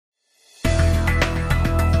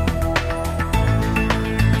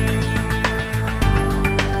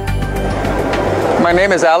My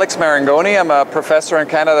name is Alex Marangoni. I'm a professor and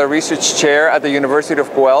Canada Research Chair at the University of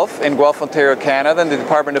Guelph in Guelph, Ontario, Canada, in the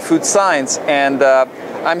Department of Food Science. And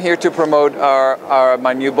I'm here to promote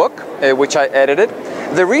my new book, which I edited.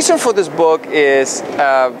 The reason for this book is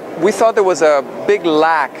we thought there was a big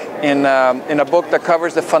lack in a book that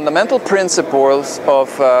covers the fundamental principles of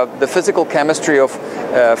the physical chemistry of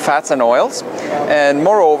fats and oils. And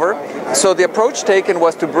moreover, so the approach taken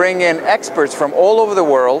was to bring in experts from all over the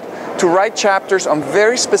world to write chapters on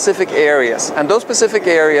very specific areas. And those specific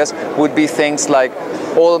areas would be things like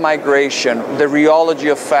oil migration, the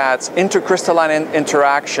rheology of fats, intercrystalline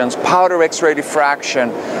interactions, powder X-ray diffraction,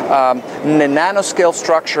 the nanoscale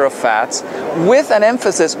structure of fats, with an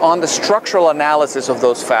emphasis on the structural analysis of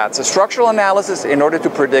those fats. A structural analysis in order to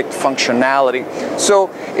predict functionality. So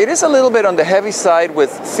it is a little bit on the heavy side with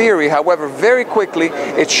theory, however, very quickly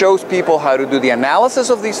it shows people how to do the analysis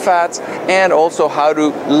of these fats and also how to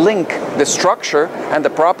link the structure and the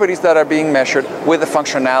properties that are being measured with the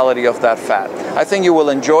functionality of that fat. I think you will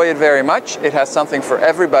enjoy it very much. It has something for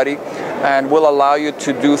everybody and will allow you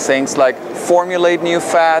to do things like formulate new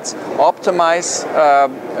fats, optimize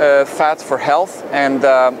fats for health and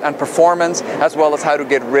performance, as well as how to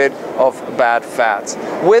get rid of bad fats,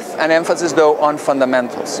 with an emphasis though on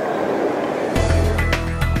fundamentals.